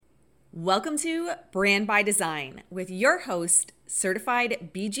Welcome to Brand by Design with your host,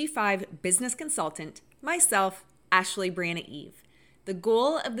 certified BG5 business consultant, myself, Ashley Brianna Eve. The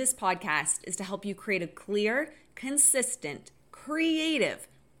goal of this podcast is to help you create a clear, consistent, creative,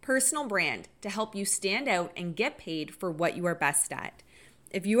 personal brand to help you stand out and get paid for what you are best at.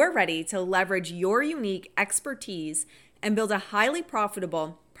 If you are ready to leverage your unique expertise and build a highly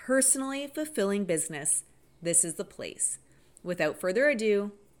profitable, personally fulfilling business, this is the place. Without further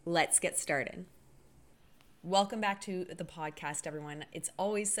ado, let's get started. Welcome back to the podcast, everyone. It's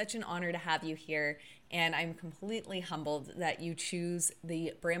always such an honor to have you here, and I'm completely humbled that you choose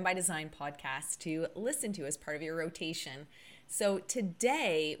the Brand by Design podcast to listen to as part of your rotation. So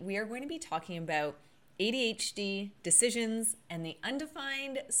today we are going to be talking about ADHD, decisions, and the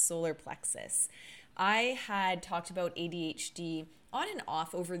undefined solar plexus. I had talked about ADHD on and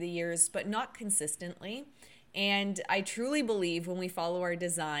off over the years, but not consistently. And I truly believe when we follow our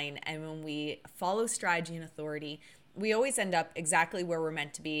design and when we follow strategy and authority, we always end up exactly where we're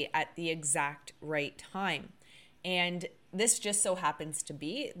meant to be at the exact right time. And this just so happens to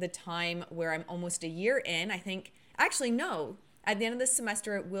be the time where I'm almost a year in. At the end of this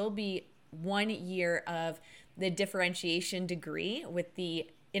semester, it will be 1 year of the differentiation degree with the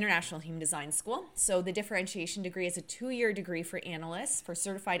International Human Design School. So the differentiation degree is a 2-year degree for analysts, for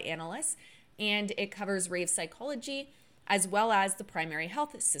certified analysts. And it covers rave psychology as well as the primary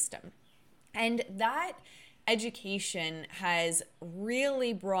health system. And that education has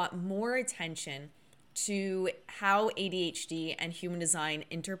really brought more attention to how ADHD and human design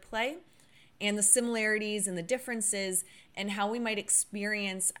interplay and the similarities and the differences and how we might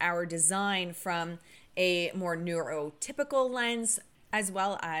experience our design from a more neurotypical lens as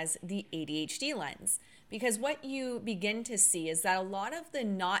well as the ADHD lens. Because what you begin to see is that a lot of the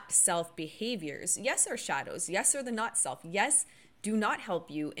not self behaviors, yes, are shadows, yes, are the not self, yes, do not help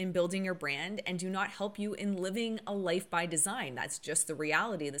you in building your brand and do not help you in living a life by design. That's just the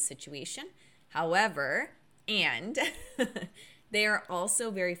reality of the situation. However, and they are also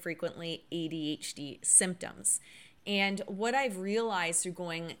very frequently ADHD symptoms. And what I've realized through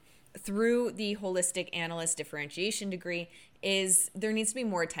going through the holistic analyst differentiation degree is there needs to be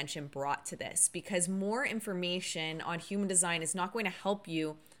more attention brought to this, because more information on human design is not going to help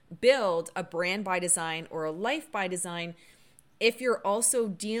you build a brand by design or a life by design if you're also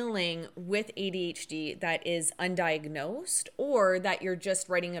dealing with ADHD that is undiagnosed, or that you're just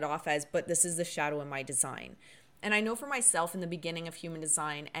writing it off as, but this is the shadow in my design. And I know for myself in the beginning of human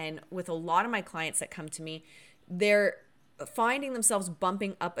design, and with a lot of my clients that come to me, they're finding themselves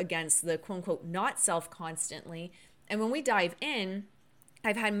bumping up against the quote unquote not self constantly. And when we dive in,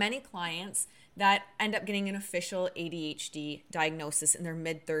 I've had many clients that end up getting an official ADHD diagnosis in their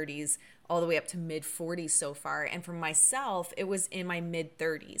mid-30s all the way up to mid-40s so far. And for myself, it was in my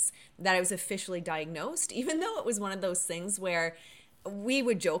mid-30s that I was officially diagnosed, even though it was one of those things where we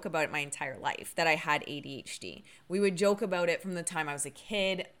would joke about it my entire life that I had ADHD. We would joke about it from the time I was a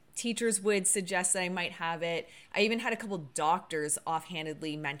kid. Teachers would suggest that I might have it. I even had a couple doctors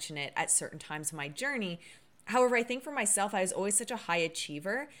offhandedly mention it at certain times in my journey. However, I think for myself, I was always such a high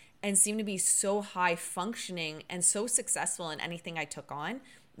achiever and seemed to be so high functioning and so successful in anything I took on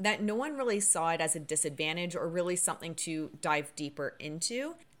that no one really saw it as a disadvantage or really something to dive deeper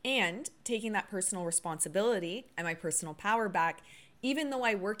into. And taking that personal responsibility and my personal power back, even though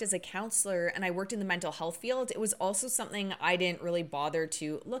I worked as a counselor and I worked in the mental health field, it was also something I didn't really bother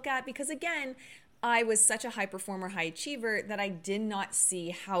to look at because, again, I was such a high performer, high achiever that I did not see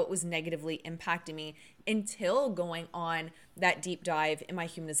how it was negatively impacting me until going on that deep dive in my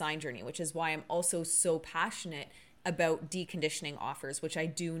human design journey, which is why I'm also so passionate about deconditioning offers, which I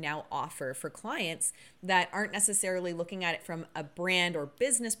do now offer for clients that aren't necessarily looking at it from a brand or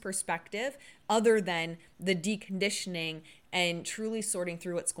business perspective, other than the deconditioning and truly sorting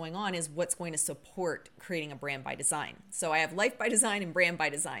through what's going on is what's going to support creating a brand by design. So I have life by design and brand by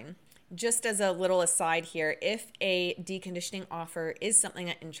design. Just as a little aside here, if a deconditioning offer is something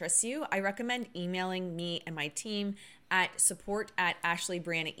that interests you, I recommend emailing me and my team at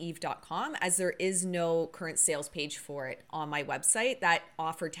support@ashleybriannaeve.com, as there is no current sales page for it on my website. That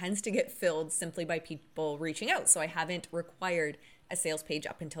offer tends to get filled simply by people reaching out. So I haven't required a sales page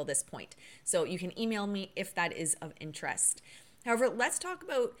up until this point. So you can email me if that is of interest. However, let's talk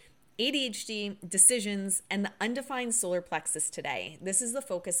about ADHD, decisions, and the undefined solar plexus today. This is the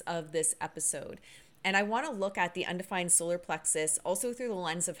focus of this episode. And I want to look at the undefined solar plexus also through the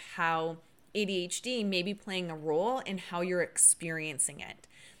lens of how ADHD may be playing a role in how you're experiencing it.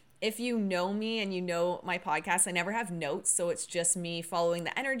 If you know me and you know my podcast, I never have notes. So it's just me following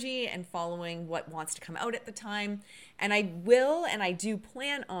the energy and following what wants to come out at the time. And I will, and I do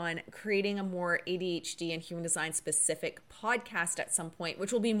plan on creating a more ADHD and human design specific podcast at some point,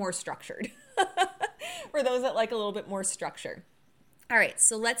 which will be more structured for those that like a little bit more structure. All right,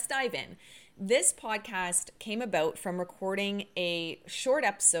 so let's dive in. This podcast came about from recording a short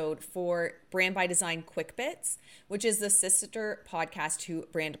episode for Brand by Design Quick Bits, which is the sister podcast to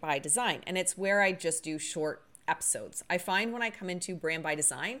Brand by Design. And it's where I just do short episodes. I find when I come into Brand by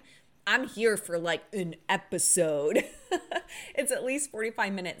Design, I'm here for like an episode. It's at least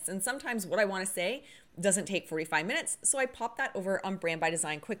 45 minutes. And sometimes what I want to say doesn't take 45 minutes. So I pop that over on Brand by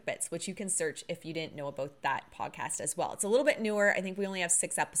Design Quick Bits, which you can search if you didn't know about that podcast as well. It's a little bit newer. I think we only have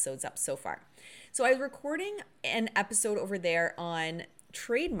 6 episodes up so far. So I was recording an episode over there on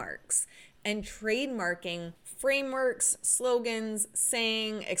trademarks and trademarking frameworks, slogans,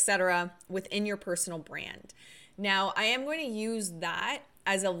 saying, etc. within your personal brand. Now, I am going to use that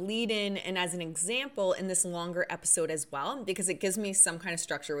as a lead-in and as an example in this longer episode as well, because it gives me some kind of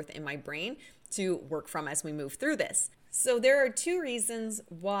structure within my brain to work from as we move through this. So there are 2 reasons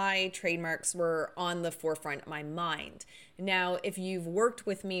why trademarks were on the forefront of my mind. Now, if you've worked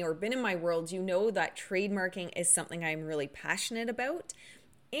with me or been in my world, you know that trademarking is something I'm really passionate about.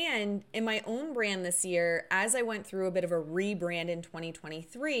 And in my own brand this year, as I went through a bit of a rebrand in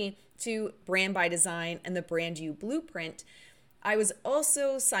 2023 to Brand by Design and the Brand You Blueprint, I was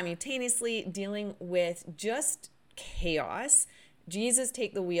also simultaneously dealing with just chaos, Jesus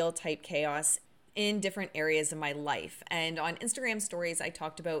take the wheel type chaos in different areas of my life. And on Instagram stories, I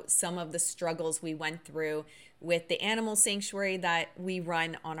talked about some of the struggles we went through with the animal sanctuary that we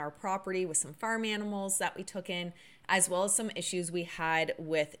run on our property with some farm animals that we took in, as well as some issues we had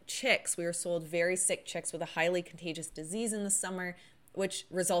with chicks. We were sold very sick chicks with a highly contagious disease in the summer, which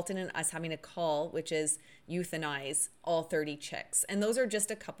resulted in us having to call, which is euthanize all 30 chicks. And those are just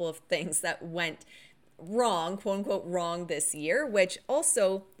a couple of things that went wrong, quote unquote, wrong this year, which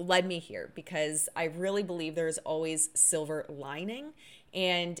also led me here because I really believe there's always silver lining.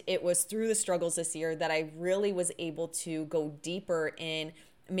 And it was through the struggles this year that I really was able to go deeper in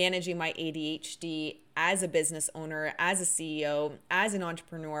managing my ADHD as a business owner, as a CEO, as an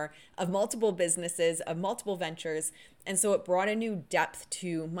entrepreneur of multiple businesses, of multiple ventures. And so it brought a new depth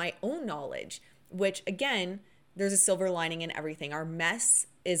to my own knowledge, which again, there's a silver lining in everything. Our mess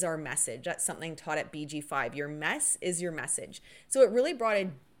is our message. That's something taught at BG5. Your mess is your message. So it really brought a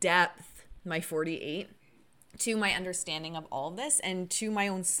depth, my 48, to my understanding of all of this and to my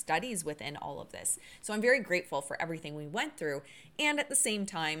own studies within all of this. So I'm very grateful for everything we went through. And at the same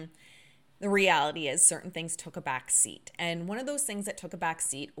time, the reality is certain things took a back seat. And one of those things that took a back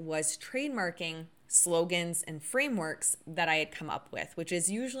seat was trademarking slogans and frameworks that I had come up with, which is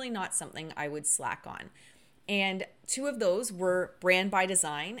usually not something I would slack on. And 2 of those were Brand by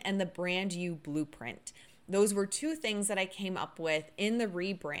Design and the Brand You Blueprint. Those were 2 things that I came up with in the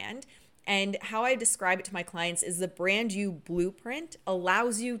rebrand. And how I describe it to my clients is the Brand You Blueprint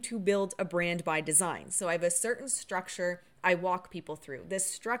allows you to build a brand by design. So I have a certain structure I walk people through. This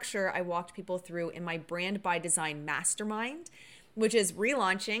structure I walked people through in my Brand by Design Mastermind, which is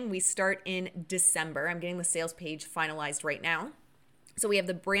relaunching. We start in December. I'm getting the sales page finalized right now. So we have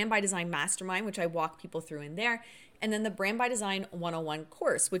the Brand by Design Mastermind, which I walk people through in there. And then the Brand by Design 101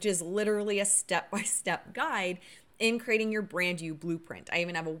 course, which is literally a step-by-step guide in creating your Brand You Blueprint. I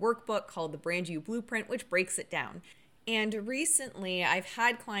even have a workbook called the Brand You Blueprint, which breaks it down. And recently, I've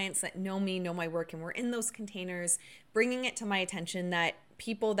had clients that know me, know my work, and we're in those containers, bringing it to my attention that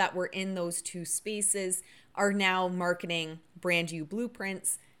people that were in those 2 spaces are now marketing Brand You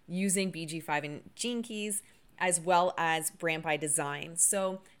Blueprints using BG5 and Gene Keys, as well as Brand by Design.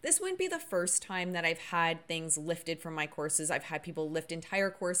 So this wouldn't be the first time that I've had things lifted from my courses. I've had people lift entire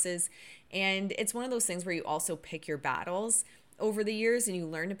courses. And it's one of those things where you also pick your battles over the years and you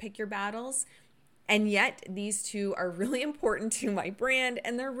learn to pick your battles. And yet these 2 are really important to my brand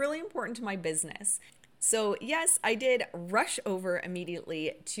and they're really important to my business. So yes, I did rush over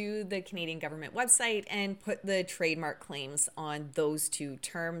immediately to the Canadian government website and put the trademark claims on those 2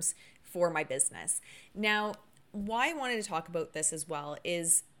 terms for my business. Now, why I wanted to talk about this as well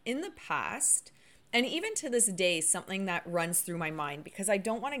is in the past, and even to this day, something that runs through my mind because I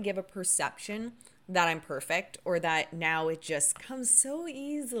don't want to give a perception that I'm perfect or that now it just comes so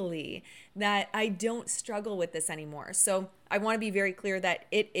easily that I don't struggle with this anymore. So I want to be very clear that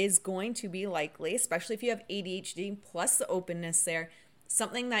it is going to be likely, especially if you have ADHD plus the openness there,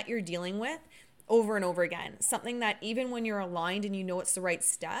 something that you're dealing with over and over again, something that even when you're aligned and you know it's the right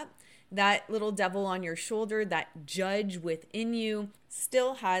step, that little devil on your shoulder, that judge within you,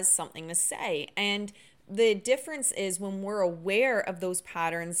 still has something to say. And the difference is when we're aware of those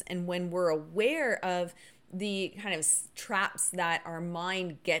patterns and when we're aware of the kind of traps that our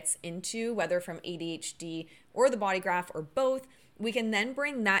mind gets into, whether from ADHD or the body graph or both, we can then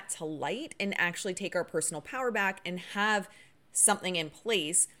bring that to light and actually take our personal power back and have something in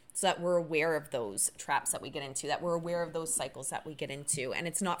place so that we're aware of those traps that we get into, that we're aware of those cycles that we get into. And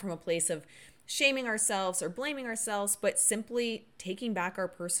it's not from a place of shaming ourselves or blaming ourselves, but simply taking back our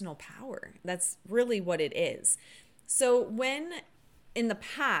personal power. That's really what it is. So when in the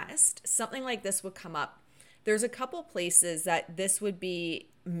past something like this would come up, there's a couple places that this would be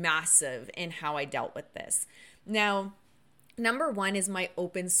massive in how I dealt with this. Now, number one is my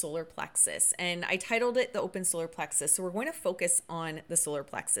open solar plexus, and I titled it the open solar plexus. So we're going to focus on the solar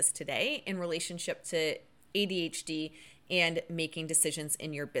plexus today in relationship to ADHD and making decisions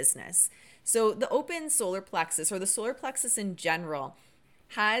in your business. So the open solar plexus, or the solar plexus in general,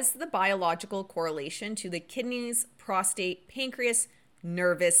 has the biological correlation to the kidneys, prostate, pancreas,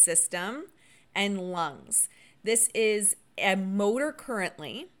 nervous system, and lungs. This is a motor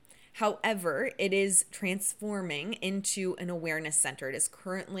currently. However, it is transforming into an awareness center. It is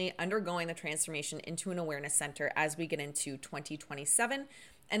currently undergoing the transformation into an awareness center as we get into 2027.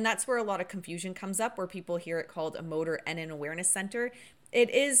 And that's where a lot of confusion comes up, where people hear it called a motor and an awareness center. It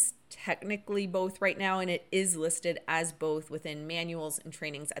is technically both right now, and it is listed as both within manuals and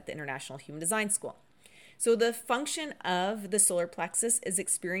trainings at the International Human Design School. So the function of the solar plexus is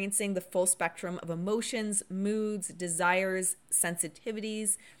experiencing the full spectrum of emotions, moods, desires,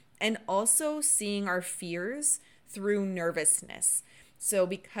 sensitivities, and also seeing our fears through nervousness. So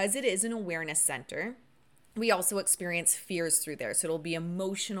because it is an awareness center, we also experience fears through there. So it'll be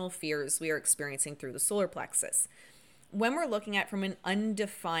emotional fears we are experiencing through the solar plexus. When we're looking at from an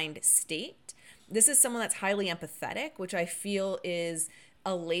undefined state, this is someone that's highly empathetic, which I feel is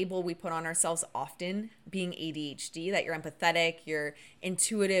a label we put on ourselves often, being ADHD, that you're empathetic, you're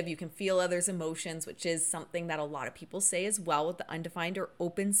intuitive, you can feel others' emotions, which is something that a lot of people say as well with the undefined or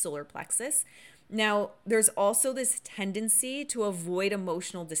open solar plexus. Now, there's also this tendency to avoid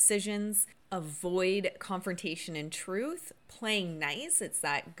emotional decisions, avoid confrontation and truth, playing nice. It's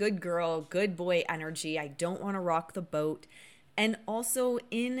that good girl, good boy energy. I don't want to rock the boat. And also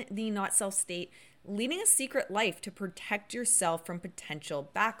in the not self state, leading a secret life to protect yourself from potential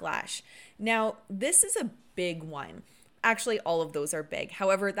backlash. Now, this is a big one. Actually, all of those are big.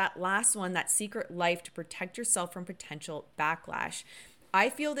 However, that last one, that secret life to protect yourself from potential backlash, I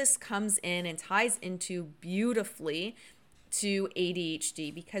feel this comes in and ties into beautifully to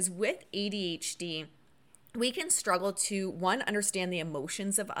ADHD, because with ADHD, we can struggle to, one, understand the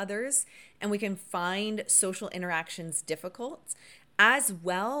emotions of others, and we can find social interactions difficult. As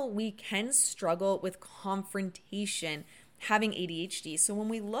well, we can struggle with confrontation having ADHD. So when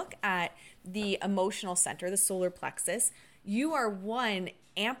we look at the emotional center, the solar plexus, you are one,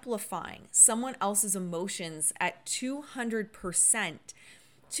 amplifying someone else's emotions at 200%.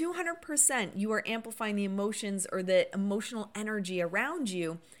 200%, you are amplifying the emotions or the emotional energy around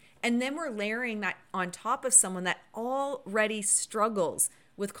you. And then we're layering that on top of someone that already struggles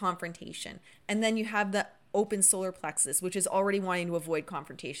with confrontation. And then you have the open solar plexus, which is already wanting to avoid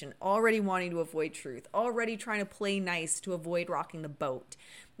confrontation, already wanting to avoid truth, already trying to play nice to avoid rocking the boat.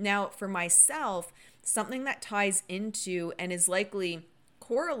 Now, for myself, something that ties into and is likely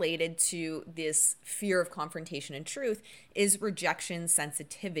correlated to this fear of confrontation and truth is rejection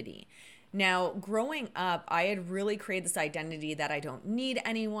sensitivity. Now, growing up, I had really created this identity that I don't need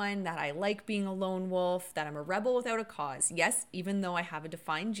anyone, that I like being a lone wolf, that I'm a rebel without a cause. Yes, even though I have a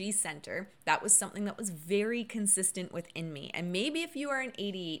defined G center, that was something that was very consistent within me. And maybe if you are an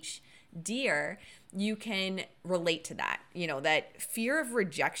ADHDer, you can relate to that, that fear of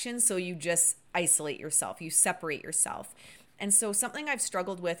rejection. So you just isolate yourself, you separate yourself. And so something I've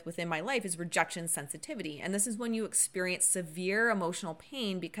struggled with within my life is rejection sensitivity. And this is when you experience severe emotional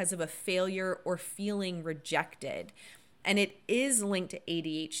pain because of a failure or feeling rejected. And it is linked to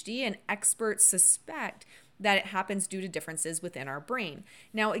ADHD, and experts suspect that it happens due to differences within our brain.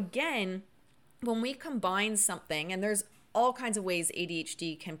 Now, again, when we combine something, and there's all kinds of ways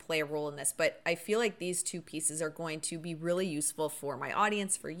ADHD can play a role in this, but I feel like these two pieces are going to be really useful for my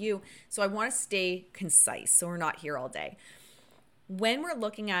audience, for you. So I want to stay concise so we're not here all day. When we're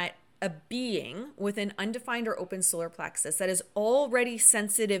looking at a being with an undefined or open solar plexus that is already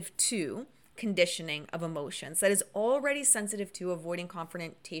sensitive to conditioning of emotions that is already sensitive to avoiding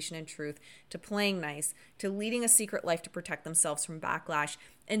confrontation and truth, to playing nice, to leading a secret life to protect themselves from backlash.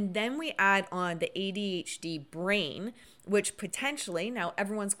 And then we add on the ADHD brain, which potentially, now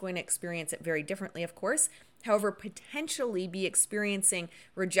everyone's going to experience it very differently, of course, however, potentially be experiencing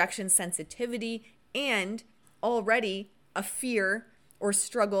rejection sensitivity and already a fear or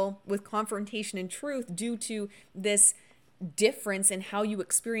struggle with confrontation and truth due to this difference in how you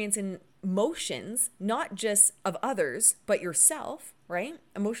experience emotions, not just of others, but yourself, right?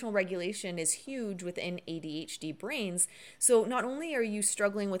 Emotional regulation is huge within ADHD brains. So not only are you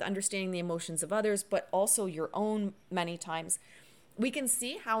struggling with understanding the emotions of others, but also your own many times. We can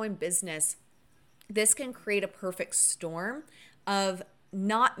see how in business, this can create a perfect storm of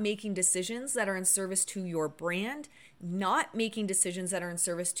not making decisions that are in service to your brand, not making decisions that are in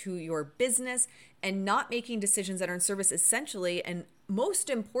service to your business, and not making decisions that are in service essentially and most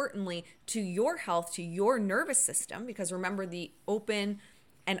importantly to your health, to your nervous system, because remember the open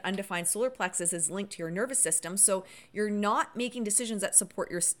and undefined solar plexus is linked to your nervous system. So you're not making decisions that support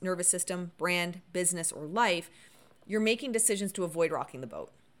your nervous system, brand, business, or life. You're making decisions to avoid rocking the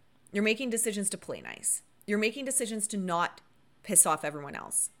boat. You're making decisions to play nice. You're making decisions to not piss off everyone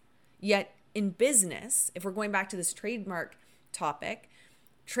else. Yet in business, if we're going back to this trademark topic,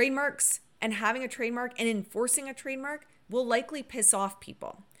 trademarks and having a trademark and enforcing a trademark will likely piss off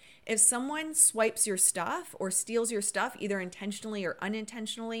people. If someone swipes your stuff or steals your stuff, either intentionally or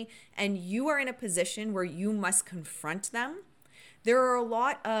unintentionally, and you are in a position where you must confront them, there are a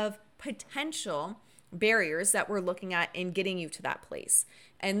lot of potential barriers that we're looking at in getting you to that place.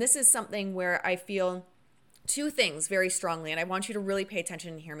 And this is something where I feel two things very strongly, and I want you to really pay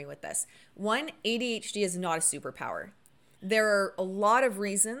attention and hear me with this. One, ADHD is not a superpower. There are a lot of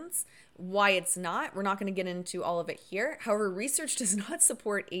reasons why it's not. We're not going to get into all of it here. However, research does not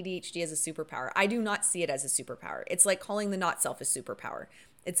support ADHD as a superpower. I do not see it as a superpower. It's like calling the not self a superpower.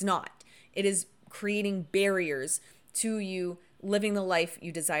 It's not. It is creating barriers to you living the life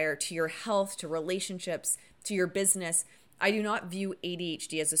you desire, to your health, to relationships, to your business. I do not view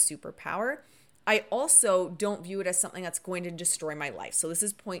ADHD as a superpower. I also don't view it as something that's going to destroy my life. So this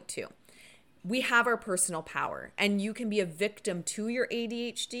is point 2. We have our personal power, and you can be a victim to your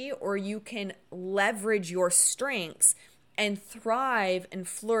ADHD, or you can leverage your strengths and thrive and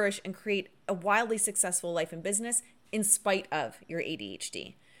flourish and create a wildly successful life and business in spite of your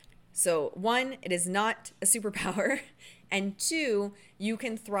ADHD. So 1, it is not a superpower. And 2, you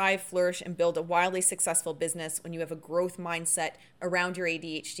can thrive, flourish, and build a wildly successful business when you have a growth mindset around your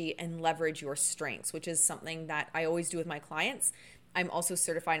ADHD and leverage your strengths, which is something that I always do with my clients. I'm also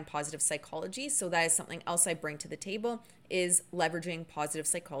certified in positive psychology. So that is something else I bring to the table, is leveraging positive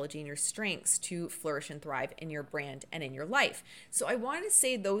psychology and your strengths to flourish and thrive in your brand and in your life. So I wanted to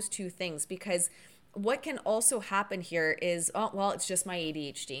say those two things because what can also happen here is, oh, well, it's just my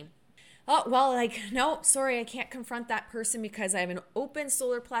ADHD. Oh, well, no, sorry, I can't confront that person because I have an open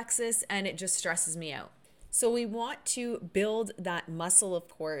solar plexus and it just stresses me out. So we want to build that muscle, of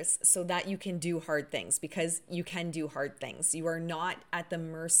course, so that you can do hard things, because you can do hard things. You are not at the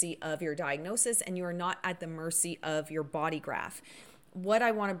mercy of your diagnosis, and you are not at the mercy of your body graph. What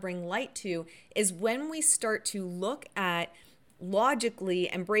I want to bring light to is when we start to look at logically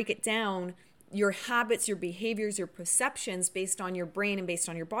and break it down, your habits, your behaviors, your perceptions based on your brain and based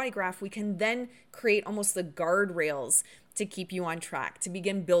on your body graph, we can then create almost the guardrails to keep you on track, to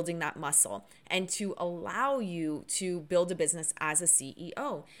begin building that muscle and to allow you to build a business as a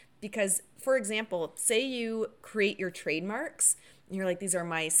CEO. Because, for example, say you create your trademarks, and you're like, these are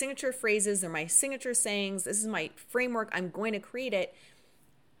my signature phrases, they're my signature sayings, this is my framework, I'm going to create it.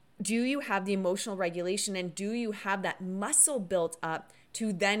 Do you have the emotional regulation, and do you have that muscle built up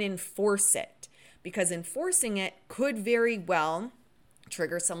to then enforce it? Because enforcing it could very well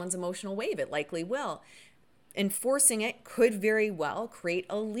trigger someone's emotional wave. It likely will. Enforcing it could very well create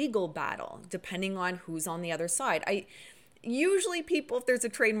a legal battle, depending on who's on the other side. Usually people, if there's a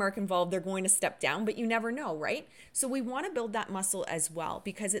trademark involved, they're going to step down, but you never know, right? So we want to build that muscle as well,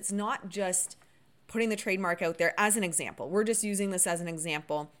 because it's not just putting the trademark out there as an example. We're just using this as an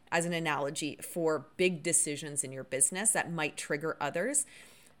example, as an analogy for big decisions in your business that might trigger others.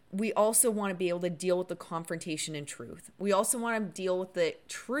 We also want to be able to deal with the confrontation and truth. We also want to deal with the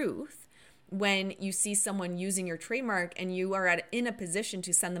truth when you see someone using your trademark and you are in a position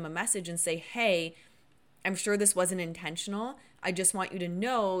to send them a message and say, hey, I'm sure this wasn't intentional. I just want you to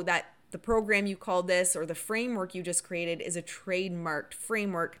know that the program you call this or the framework you just created is a trademarked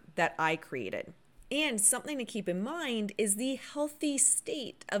framework that I created. And something to keep in mind is the healthy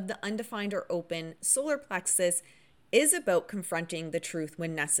state of the undefined or open solar plexus is about confronting the truth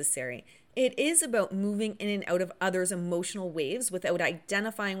when necessary. It is about moving in and out of others' emotional waves without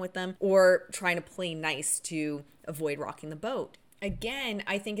identifying with them or trying to play nice to avoid rocking the boat. Again,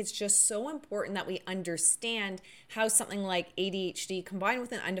 I think it's just so important that we understand how something like ADHD combined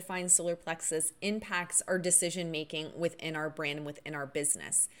with an undefined solar plexus impacts our decision making within our brand and within our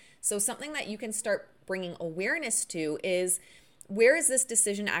business. So something that you can start bringing awareness to is, where is this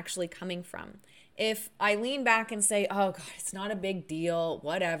decision actually coming from? If I lean back and say, oh God, it's not a big deal,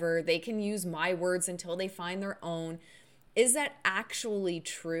 whatever, they can use my words until they find their own, is that actually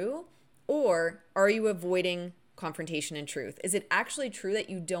true? Or are you avoiding confrontation and truth? Is it actually true that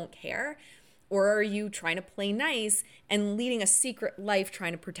you don't care? Or are you trying to play nice and leading a secret life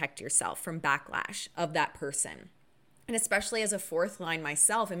trying to protect yourself from backlash of that person? And especially as a fourth line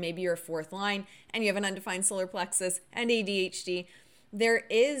myself, and maybe you're a fourth line and you have an undefined solar plexus and ADHD, there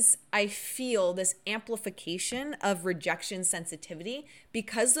is, I feel, this amplification of rejection sensitivity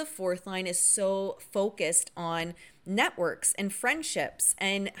because the fourth line is so focused on networks and friendships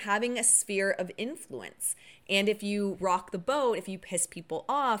and having a sphere of influence. And if you rock the boat, if you piss people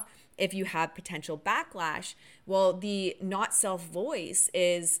off, if you have potential backlash, well, the not self voice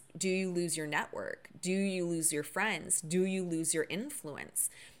is, do you lose your network? Do you lose your friends? Do you lose your influence?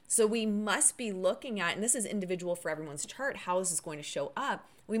 So we must be looking at, and this is individual for everyone's chart, how this is going to show up.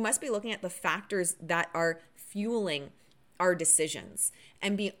 We must be looking at the factors that are fueling our decisions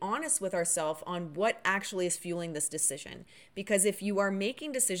and be honest with ourselves on what actually is fueling this decision. Because if you are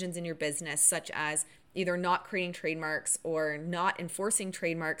making decisions in your business, such as either not creating trademarks or not enforcing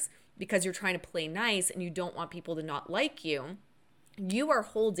trademarks because you're trying to play nice and you don't want people to not like you, you are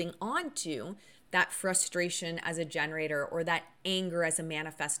holding on to that frustration as a generator, or that anger as a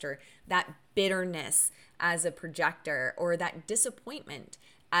manifester, that bitterness as a projector, or that disappointment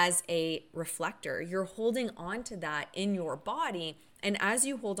as a reflector. You're holding on to that in your body. And as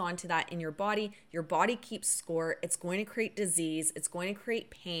you hold on to that in your body keeps score. It's going to create disease. It's going to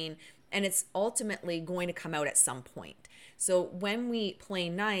create pain. And it's ultimately going to come out at some point. So when we play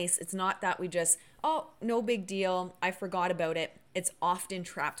nice, it's not that we just, oh, no big deal, I forgot about it. It's often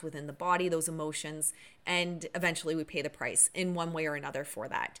trapped within the body, those emotions, and eventually we pay the price in one way or another for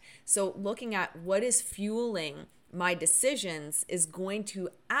that. So looking at what is fueling my decisions is going to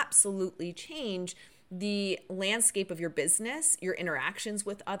absolutely change the landscape of your business, your interactions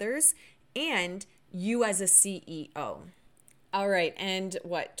with others, and you as a CEO. All right, and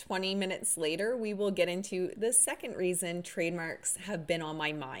 20 minutes later, we will get into the second reason trademarks have been on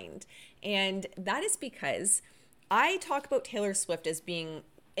my mind. And that is because I talk about Taylor Swift as being,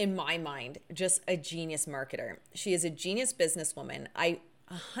 in my mind, just a genius marketer. She is a genius businesswoman. I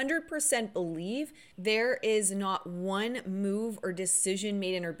 100% believe there is not one move or decision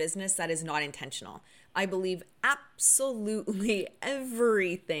made in her business that is not intentional. I believe absolutely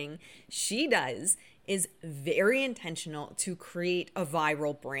everything she does is very intentional to create a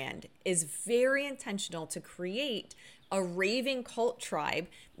viral brand, is very intentional to create a raving cult tribe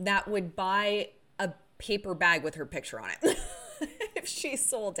that would buy a paper bag with her picture on it if she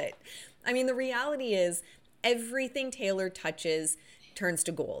sold it. I mean, the reality is everything Taylor touches turns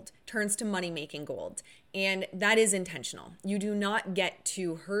to gold, turns to money-making gold. And that is intentional. You do not get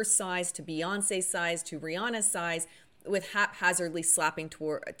to her size, to Beyonce's size, to Rihanna's size with haphazardly slapping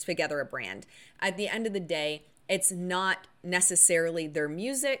together a brand. At the end of the day, it's not necessarily their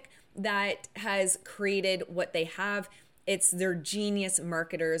music that has created what they have. It's their genius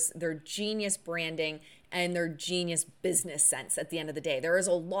marketers, their genius branding, and their genius business sense at the end of the day. There is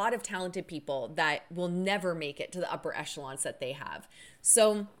a lot of talented people that will never make it to the upper echelons that they have.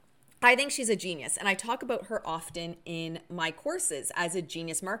 So I think she's a genius, and I talk about her often in my courses as a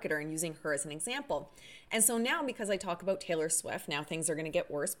genius marketer and using her as an example. And so now, because I talk about Taylor Swift, now things are going to get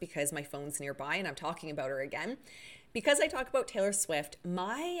worse because my phone's nearby and I'm talking about her again. Because I talk about Taylor Swift,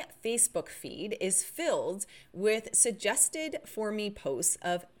 my Facebook feed is filled with suggested for me posts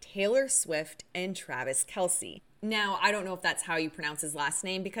of Taylor Swift and Travis Kelce. Now, I don't know if that's how you pronounce his last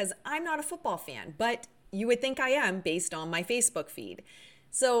name because I'm not a football fan, but you would think I am based on my Facebook feed.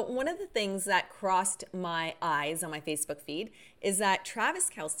 So one of the things that crossed my eyes on my Facebook feed is that Travis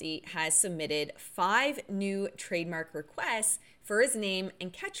Kelce has submitted 5 new trademark requests for his name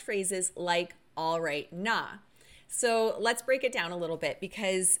and catchphrases like, all right, nah. So let's break it down a little bit,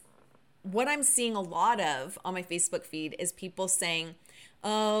 because what I'm seeing a lot of on my Facebook feed is people saying,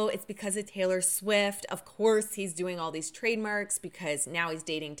 oh, it's because of Taylor Swift. Of course, he's doing all these trademarks because now he's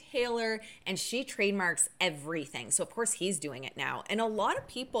dating Taylor and she trademarks everything. So of course he's doing it now. And a lot of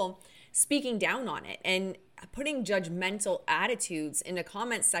people speaking down on it and putting judgmental attitudes in the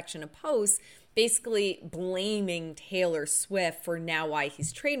comment section of posts basically blaming Taylor Swift for now why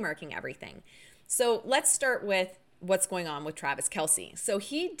he's trademarking everything. So let's start with what's going on with Travis Kelce. So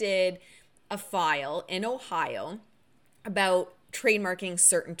he did a file in Ohio about trademarking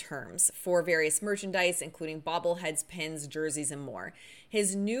certain terms for various merchandise, including bobbleheads, pins, jerseys, and more.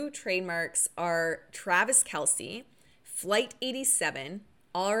 His new trademarks are Travis Kelce, Flight 87,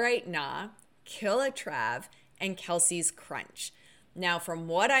 All Right Nah, Kill a Trav, and Kelsey's Crunch. Now, from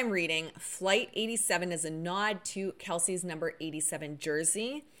what I'm reading, Flight 87 is a nod to Kelsey's number 87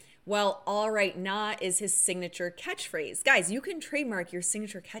 jersey, while All Right Nah is his signature catchphrase. Guys, you can trademark your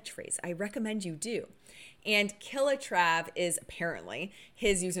signature catchphrase. I recommend you do. And Kill a Trav is apparently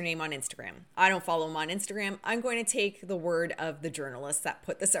his username on Instagram. I don't follow him on Instagram. I'm going to take the word of the journalist that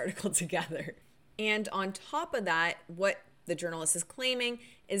put this article together. And on top of that, what the journalist is claiming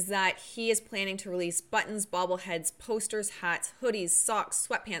is that he is planning to release buttons, bobbleheads, posters, hats, hoodies, socks,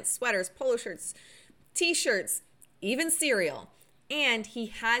 sweatpants, sweaters, polo shirts, t-shirts, even cereal. And he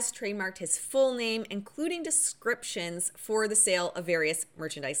has trademarked his full name, including descriptions for the sale of various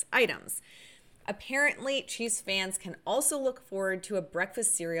merchandise items. Apparently, Chiefs fans can also look forward to a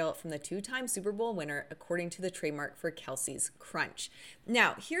breakfast cereal from the two-time Super Bowl winner, according to the trademark for Kelsey's Crunch.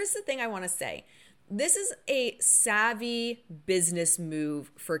 Now, here's the thing I want to say. This is a savvy business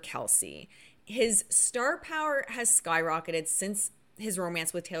move for Kelce. His star power has skyrocketed since his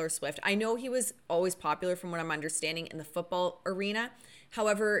romance with Taylor Swift. I know he was always popular from what I'm understanding in the football arena.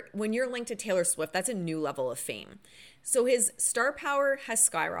 However, when you're linked to Taylor Swift, that's a new level of fame. So his star power has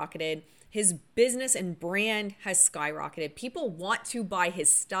skyrocketed. His business and brand has skyrocketed. People want to buy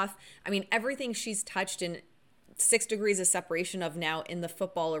his stuff. I mean, everything she's touched in 6 degrees of separation of now in the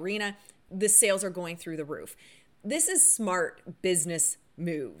football arena, the sales are going through the roof. This is smart business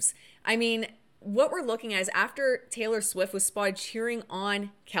moves. I mean, what we're looking at is after Taylor Swift was spotted cheering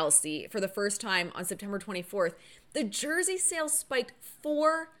on Kelce for the first time on September 24th, the jersey sales spiked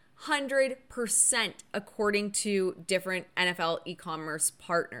 400% according to different NFL e-commerce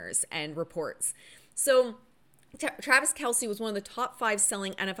partners and reports. So Travis Kelce was one of the top 5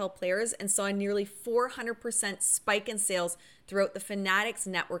 selling NFL players and saw a nearly 400% spike in sales throughout the Fanatics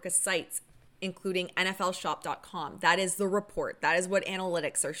network of sites, including NFLshop.com. That is the report. That is what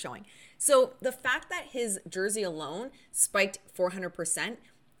analytics are showing. So the fact that his jersey alone spiked 400%,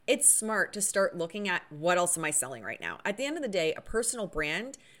 it's smart to start looking at what else am I selling right now. At the end of the day, a personal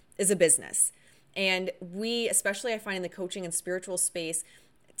brand is a business. And we, especially I find in the coaching and spiritual space,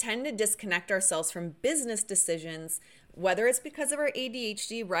 tend to disconnect ourselves from business decisions, whether it's because of our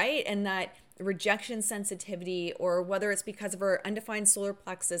ADHD, right? And that rejection sensitivity, or whether it's because of our undefined solar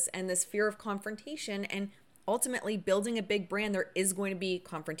plexus and this fear of confrontation. And ultimately building a big brand, there is going to be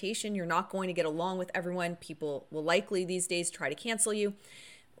confrontation. You're not going to get along with everyone. People will likely these days try to cancel you.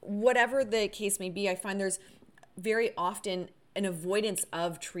 Whatever the case may be, I find there's very often an avoidance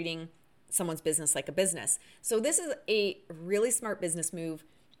of treating someone's business like a business. So this is a really smart business move.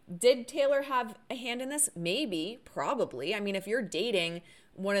 Did Taylor have a hand in this? Maybe, probably. I mean, if you're dating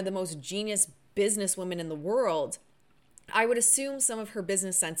one of the most genius businesswomen in the world, I would assume some of her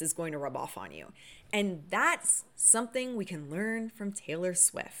business sense is going to rub off on you. And that's something we can learn from Taylor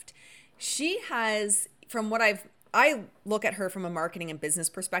Swift. She has, from what I look at her from a marketing and business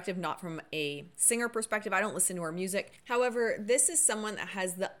perspective, not from a singer perspective. I don't listen to her music. However, this is someone that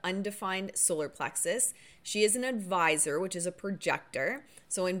has the undefined solar plexus. She is an advisor, which is a projector.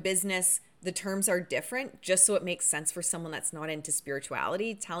 So in business, the terms are different, just so it makes sense for someone that's not into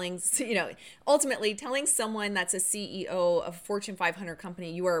spirituality. Ultimately telling someone that's a CEO of a Fortune 500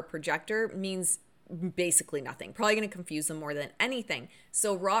 company, you are a projector, means basically nothing. Probably going to confuse them more than anything.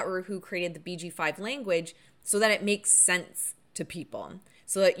 So Rotru, who created the BG5 language, so that it makes sense to people,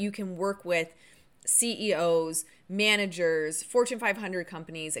 so that you can work with CEOs, managers, Fortune 500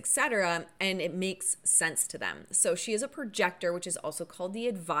 companies, etc., and it makes sense to them. So she is a projector, which is also called the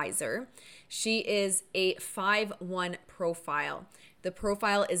advisor. She is a 5-1 profile. The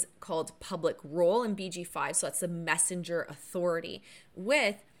profile is called public role in BG5, so that's the messenger authority,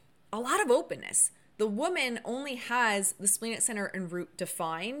 with a lot of openness. The woman only has the splenic center and root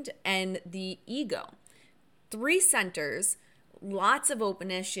defined and the ego. 3 centers, lots of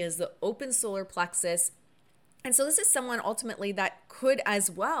openness. She has the open solar plexus. And so this is someone ultimately that could as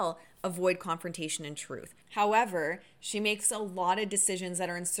well avoid confrontation and truth. However, she makes a lot of decisions that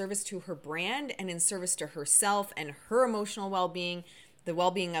are in service to her brand and in service to herself and her emotional well-being, the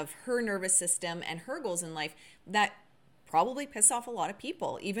well-being of her nervous system and her goals in life that probably piss off a lot of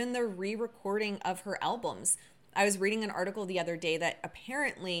people, even the re-recording of her albums. I was reading an article the other day that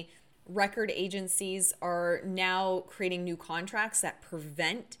apparently record agencies are now creating new contracts that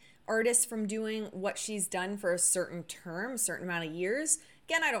prevent artists from doing what she's done for a certain term, certain amount of years.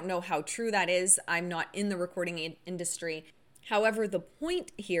 Again, I don't know how true that is. I'm not in the recording industry. However, the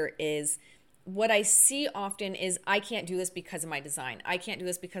point here is what I see often is I can't do this because of my design. I can't do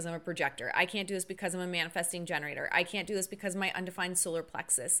this because I'm a projector. I can't do this because I'm a manifesting generator. I can't do this because of my undefined solar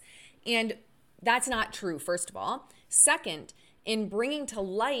plexus. And that's not true, first of all. Second, in bringing to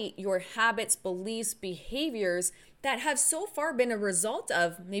light your habits, beliefs, behaviors that have so far been a result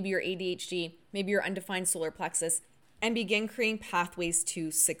of maybe your ADHD, maybe your undefined solar plexus, and begin creating pathways to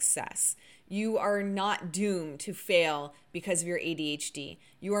success. You are not doomed to fail because of your ADHD.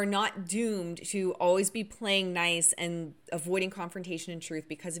 You are not doomed to always be playing nice and avoiding confrontation and truth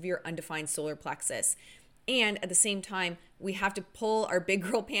because of your undefined solar plexus. And at the same time, we have to pull our big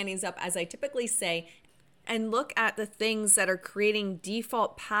girl panties up, as I typically say, and look at the things that are creating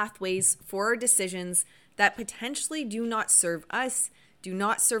default pathways for our decisions that potentially do not serve us, do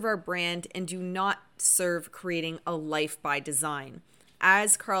not serve our brand, and do not serve creating a life by design.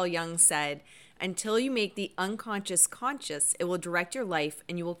 As Carl Jung said, until you make the unconscious conscious, it will direct your life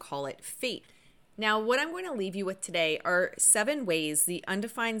and you will call it fate. Now, what I'm going to leave you with today are 7 ways the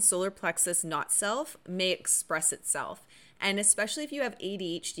undefined solar plexus not self may express itself. And especially if you have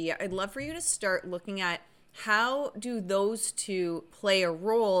ADHD, I'd love for you to start looking at how do those two play a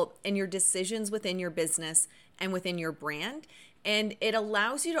role in your decisions within your business and within your brand. And it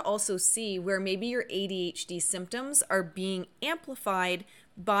allows you to also see where maybe your ADHD symptoms are being amplified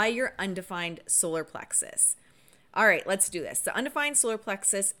by your undefined solar plexus. All right, let's do this. The undefined solar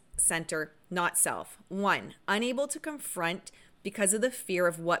plexus center, not self. 1, unable to confront because of the fear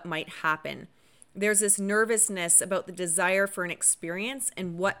of what might happen. There's this nervousness about the desire for an experience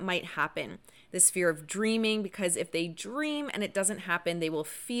and what might happen. This fear of dreaming, because if they dream and it doesn't happen, they will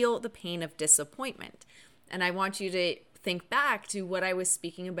feel the pain of disappointment. And I want you to think back to what I was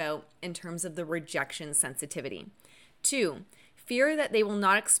speaking about in terms of the rejection sensitivity. 2, fear that they will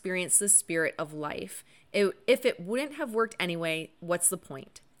not experience the spirit of life. If it wouldn't have worked anyway, what's the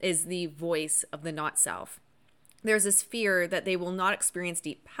point? Is the voice of the not self. There's this fear that they will not experience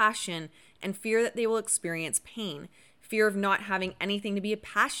deep passion and fear that they will experience pain. Fear of not having anything to be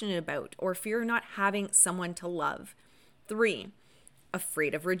passionate about, or fear of not having someone to love. 3,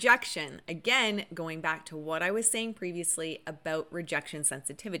 afraid of rejection. Again, going back to what I was saying previously about rejection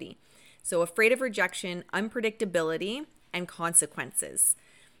sensitivity. So afraid of rejection, unpredictability, and consequences.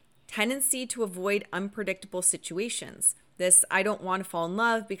 Tendency to avoid unpredictable situations. This, I don't want to fall in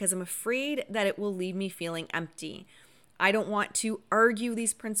love because I'm afraid that it will leave me feeling empty. I don't want to argue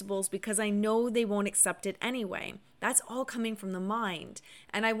these principles because I know they won't accept it anyway. That's all coming from the mind.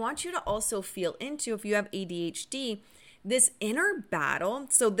 And I want you to also feel into, if you have ADHD, this inner battle.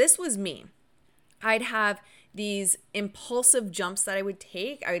 So this was me. I'd have these impulsive jumps that I would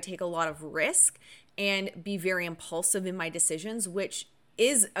take. I would take a lot of risk and be very impulsive in my decisions, which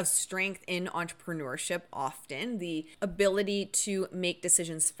is a strength in entrepreneurship often, the ability to make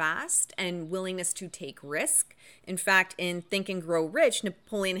decisions fast and willingness to take risk. In fact, in Think and Grow Rich,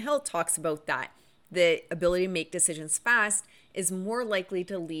 Napoleon Hill talks about that. The ability to make decisions fast is more likely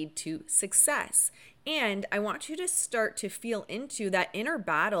to lead to success. And I want you to start to feel into that inner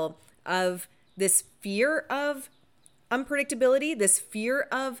battle of this fear of unpredictability, this fear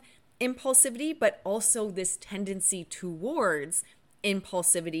of impulsivity, but also this tendency towards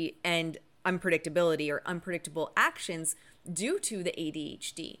impulsivity and unpredictability or unpredictable actions due to the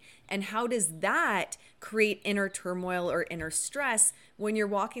ADHD. And how does that create inner turmoil or inner stress when you're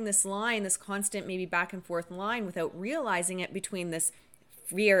walking this line, this constant maybe back and forth line without realizing it between this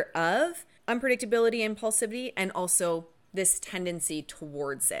fear of unpredictability, impulsivity, and also this tendency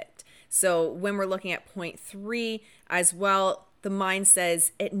towards it. So when we're looking at point 3 as well, the mind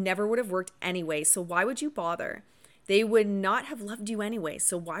says it never would have worked anyway, so why would you bother? They would not have loved you anyway,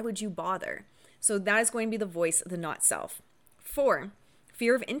 so why would you bother? So that is going to be the voice of the not self. 4,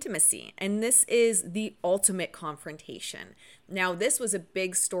 fear of intimacy. And this is the ultimate confrontation. Now, this was a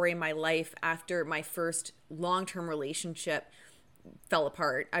big story in my life after my first long-term relationship fell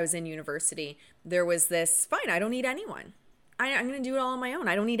apart. I was in university. There was this, fine, I don't need anyone. I'm going to do it all on my own.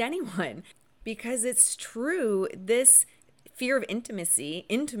 I don't need anyone. Because it's true, this fear of intimacy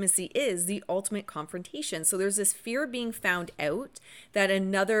is the ultimate confrontation. So there's this fear of being found out that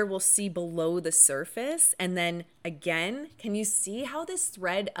another will see below the surface. And then again, can you see how this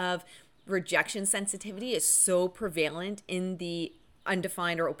thread of rejection sensitivity is so prevalent in the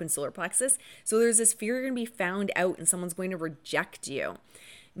undefined or open solar plexus? So there's this fear you're going to be found out and someone's going to reject you.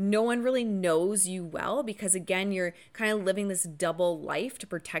 No one really knows you well because, again, you're kind of living this double life to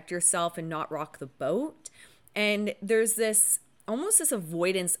protect yourself and not rock the boat. And there's this almost this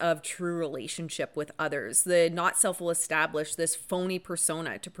avoidance of true relationship with others. The not self will establish this phony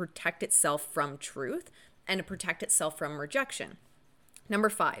persona to protect itself from truth and to protect itself from rejection. Number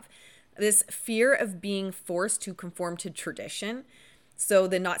 5, this fear of being forced to conform to tradition. So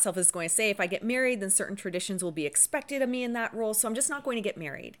the not self is going to say, if I get married, then certain traditions will be expected of me in that role. So I'm just not going to get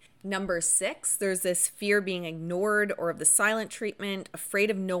married. Number 6, there's this fear of being ignored or of the silent treatment,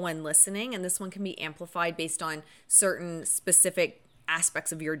 afraid of no one listening. And this one can be amplified based on certain specific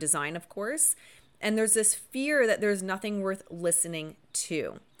aspects of your design, of course. And there's this fear that there's nothing worth listening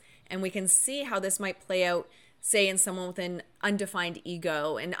to. And we can see how this might play out, say, in someone with an undefined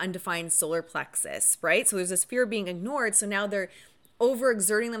ego, an undefined solar plexus, right? So there's this fear of being ignored. So now they're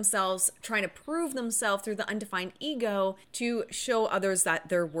overexerting themselves, trying to prove themselves through the undefined ego to show others that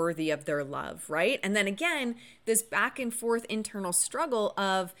they're worthy of their love, right? And then again, this back and forth internal struggle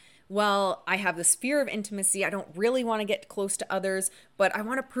of, well, I have this fear of intimacy. I don't really want to get close to others, but I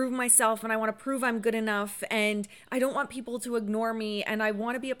want to prove myself and I want to prove I'm good enough. And I don't want people to ignore me. And I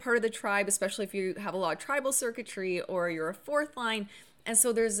want to be a part of the tribe, especially if you have a lot of tribal circuitry or you're a fourth line. And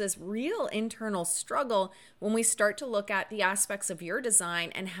so there's this real internal struggle when we start to look at the aspects of your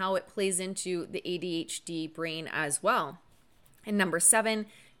design and how it plays into the ADHD brain as well. And number 7,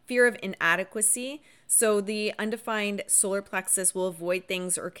 fear of inadequacy. So the undefined solar plexus will avoid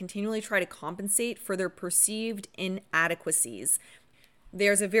things or continually try to compensate for their perceived inadequacies.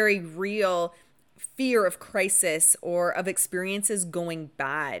 There's a very real fear of crisis or of experiences going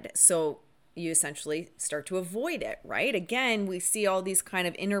bad. So you essentially start to avoid it, right? Again, we see all these kind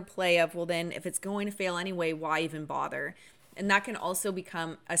of interplay of, well, then if it's going to fail anyway, why even bother? And that can also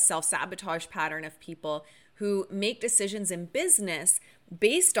become a self-sabotage pattern of people who make decisions in business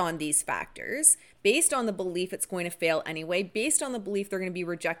based on these factors, based on the belief it's going to fail anyway, based on the belief they're going to be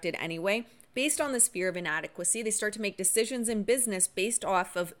rejected anyway, based on this fear of inadequacy. They start to make decisions in business based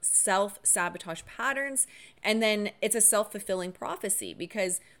off of self-sabotage patterns. And then it's a self-fulfilling prophecy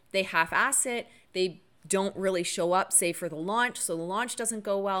because they half-ass it. They don't really show up, say, for the launch. So the launch doesn't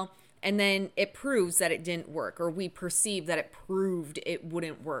go well. And then it proves that it didn't work, or we perceive that it proved it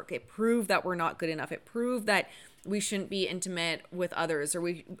wouldn't work. It proved that we're not good enough. It proved that we shouldn't be intimate with others, or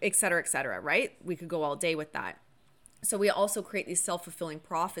et cetera, right? We could go all day with that. So we also create these self-fulfilling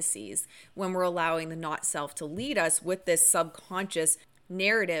prophecies when we're allowing the not self to lead us with this subconscious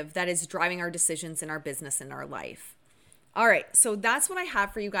narrative that is driving our decisions in our business and our life. All right, so that's what I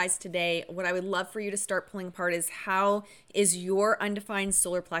have for you guys today. What I would love for you to start pulling apart is, how is your undefined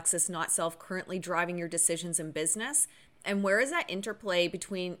solar plexus not self currently driving your decisions in business? And where is that interplay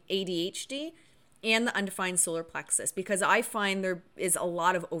between ADHD and the undefined solar plexus? Because I find there is a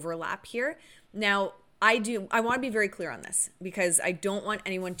lot of overlap here. Now, I want to be very clear on this because I don't want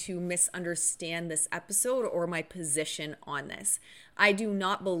anyone to misunderstand this episode or my position on this. I do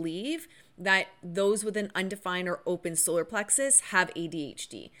not believe that those with an undefined or open solar plexus have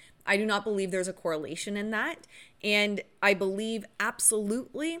ADHD. I do not believe there's a correlation in that. And I believe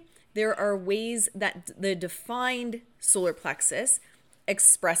absolutely there are ways that the defined solar plexus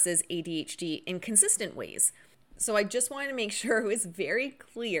expresses ADHD in consistent ways. So I just wanted to make sure it was very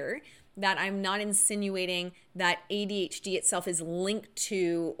clear that I'm not insinuating that ADHD itself is linked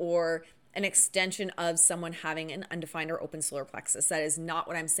to or an extension of someone having an undefined or open solar plexus. That is not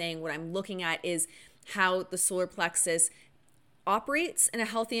what I'm saying. What I'm looking at is how the solar plexus operates in a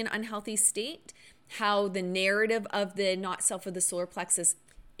healthy and unhealthy state, how the narrative of the not self of the solar plexus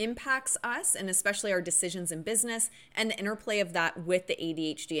impacts us, and especially our decisions in business, and the interplay of that with the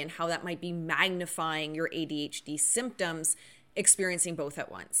ADHD and how that might be magnifying your ADHD symptoms, experiencing both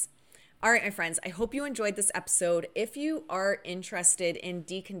at once. All right, my friends, I hope you enjoyed this episode. If you are interested in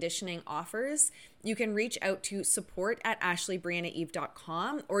deconditioning offers, you can reach out to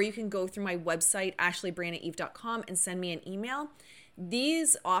support@ashleybriannaeve.com, or you can go through my website, ashleybriannaeve.com, and send me an email.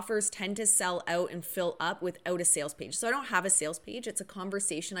 These offers tend to sell out and fill up without a sales page. So I don't have a sales page. It's a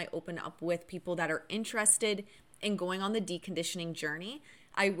conversation I open up with people that are interested in going on the deconditioning journey.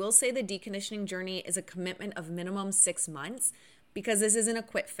 I will say the deconditioning journey is a commitment of minimum 6 months, because this isn't a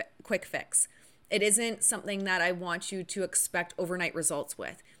quick fix. It isn't something that I want you to expect overnight results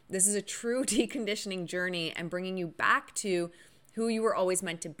with. This is a true deconditioning journey and bringing you back to who you were always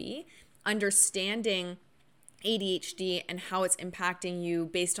meant to be, understanding ADHD and how it's impacting you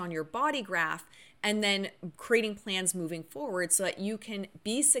based on your body graph, and then creating plans moving forward so that you can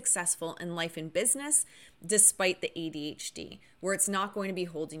be successful in life and business despite the ADHD, where it's not going to be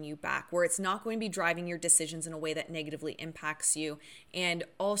holding you back, where it's not going to be driving your decisions in a way that negatively impacts you, and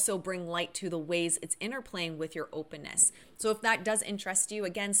also bring light to the ways it's interplaying with your openness. So if that does interest you,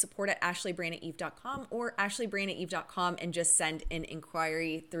 again, support at ashleybrandoneve.com or ashleybrandoneve.com and just send an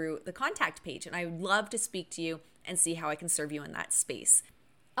inquiry through the contact page. And I would love to speak to you and see how I can serve you in that space.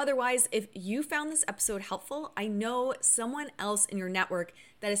 Otherwise, if you found this episode helpful, I know someone else in your network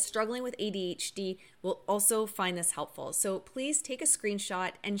that is struggling with ADHD will also find this helpful. So please take a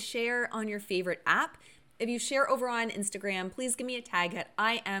screenshot and share on your favorite app. If you share over on Instagram, please give me a tag at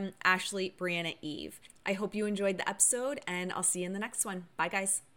I am Ashley Brianna Eve. I hope you enjoyed the episode, and I'll see you in the next one. Bye, guys.